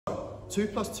2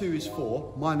 plus 2 is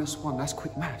 4, minus 1, that's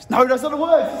quick maths. No, that's not the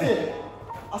words, is it?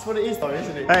 That's what it is though,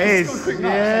 isn't it? It it's is, quick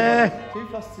yeah. Maths, 2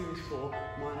 plus 2 is 4,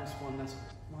 minus 1, that's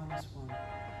minus 1.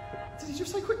 Did he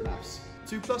just say quick maths?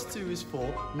 2 plus 2 is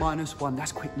 4, minus 1,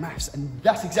 that's quick maths. And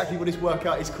that's exactly what this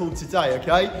workout is called today,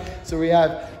 okay? So we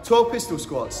have 12 pistol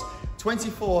squats,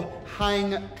 24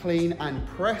 hang, clean and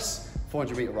press,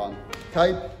 400 meter run,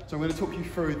 okay? So I'm gonna talk you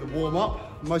through the warm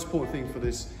up. The most important thing for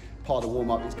this part of the warm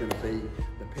up is gonna be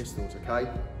the pistols,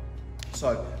 okay?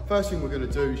 So first thing we're gonna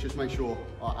do is just make sure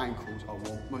our ankles are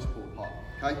warm, most important part,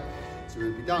 okay? So we're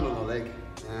gonna be down on our leg,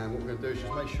 and what we're gonna do is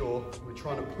just make sure we're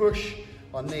trying to push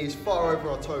our knees far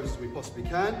over our toes as we possibly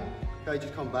can. Okay,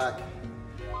 just come back,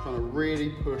 trying to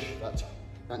really push that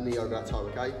knee over that toe,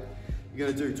 okay? You're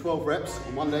gonna do 12 reps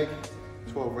on one leg,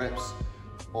 12 reps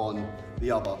on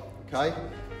the other, okay?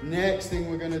 Next thing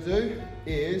we're gonna do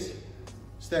is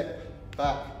step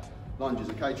back lunges,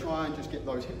 okay? Try and just get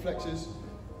those hip flexors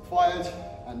fired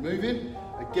and moving.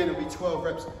 Again, it'll be 12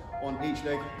 reps on each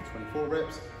leg, 24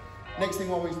 reps. Next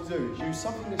thing I want you to do is use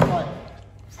something that's like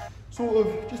sort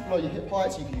of just below your hip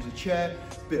height, so you can use a chair,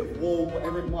 a bit of wall,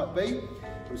 whatever it might be.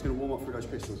 We're just gonna warm up through those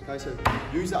pistols, okay? So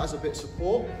use that as a bit of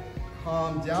support,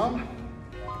 calm down,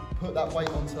 put that weight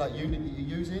onto that unit that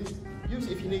you're using. Use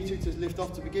it if you need to lift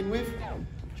off to begin with.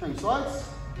 Change sides,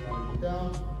 put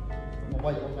down, put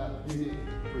my weight on that unit,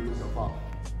 bring yourself up.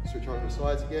 Switch over the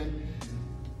sides again.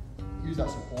 Use that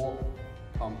support,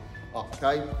 come up,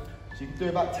 okay? So you can do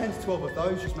about 10 to 12 of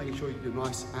those, just making sure you do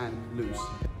nice and loose.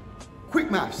 Quick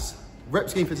maths, rep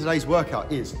scheme for today's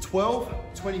workout is 12,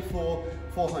 24,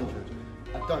 400.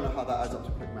 I don't know how that adds up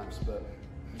to quick maths, but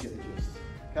you get the gist.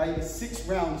 Okay, it's 6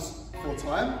 rounds for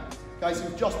time. Okay, so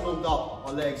we've just warmed up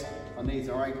our legs, our knees,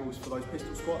 our ankles for those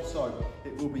pistol squats. So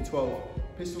it will be 12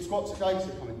 pistol squats, okay? So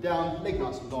coming down, leg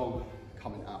nice and long,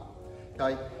 coming out.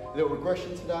 Okay, a little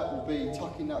regression to that will be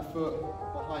tucking that foot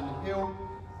behind the heel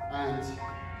and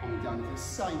coming down into the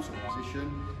same sort of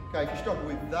position. Okay, if you struggle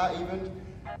with that even,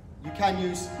 you can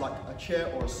use like a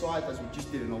chair or a side as we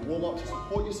just did in our warm-up to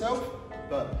support yourself,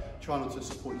 but try not to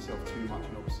support yourself too much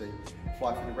and obviously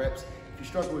fly through the reps. If you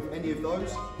struggle with any of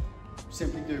those,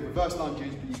 simply do reverse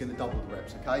lunges, but you're gonna double the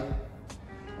reps, okay?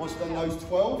 Once we've done those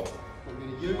 12, what we're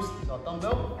gonna use is our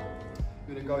dumbbell.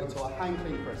 We're gonna go into our hang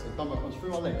clean press. The dumbbell comes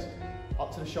through our legs,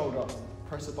 up to the shoulder,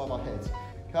 press above our heads,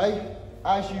 okay?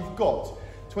 As you've got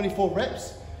 24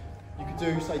 reps, you could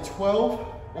do say 12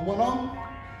 on one arm,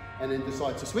 and then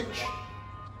decide to switch,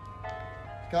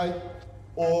 okay?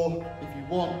 Or if you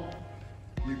want,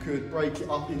 you could break it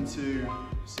up into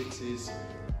 6s,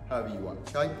 however you want,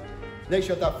 okay? Next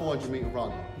you have that 400 meter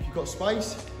run. If you've got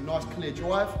space, nice clear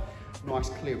drive, nice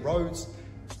clear roads,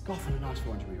 go for a nice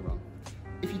 400 meter run.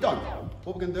 If you don't,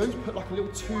 what we're gonna do is put like a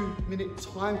little 2-minute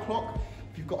time clock.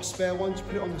 If you've got a spare one, just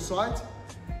put it on the side.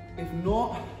 If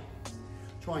not,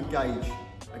 try and gauge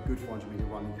a good 400 meter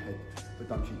run in your head, but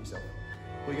don't shoot yourself.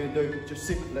 What you're gonna do, just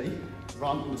simply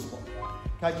run on the spot.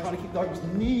 Okay, trying to keep those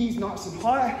knees nice and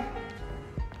high.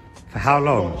 For how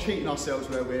long? We're not cheating ourselves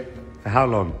where we're... For how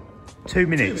long? 2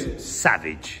 minutes. 2 minutes.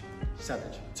 Savage.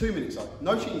 Savage. 2 minutes, though.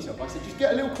 No cheating yourself. Like I said, just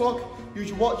get a little clock, use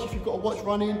your watch if you've got a watch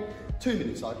running. 2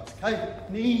 minutes, though, okay?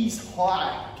 Knees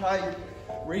high, okay?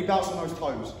 Really bounce on those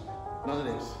toes. None of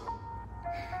this.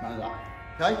 None of that,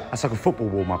 okay? That's like a football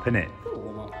warm-up, isn't it? Football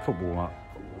warm-up. Football warm-up.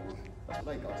 That's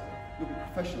what they guys do. You'll be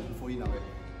professional before you know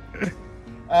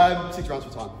it. 6 rounds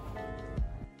for time.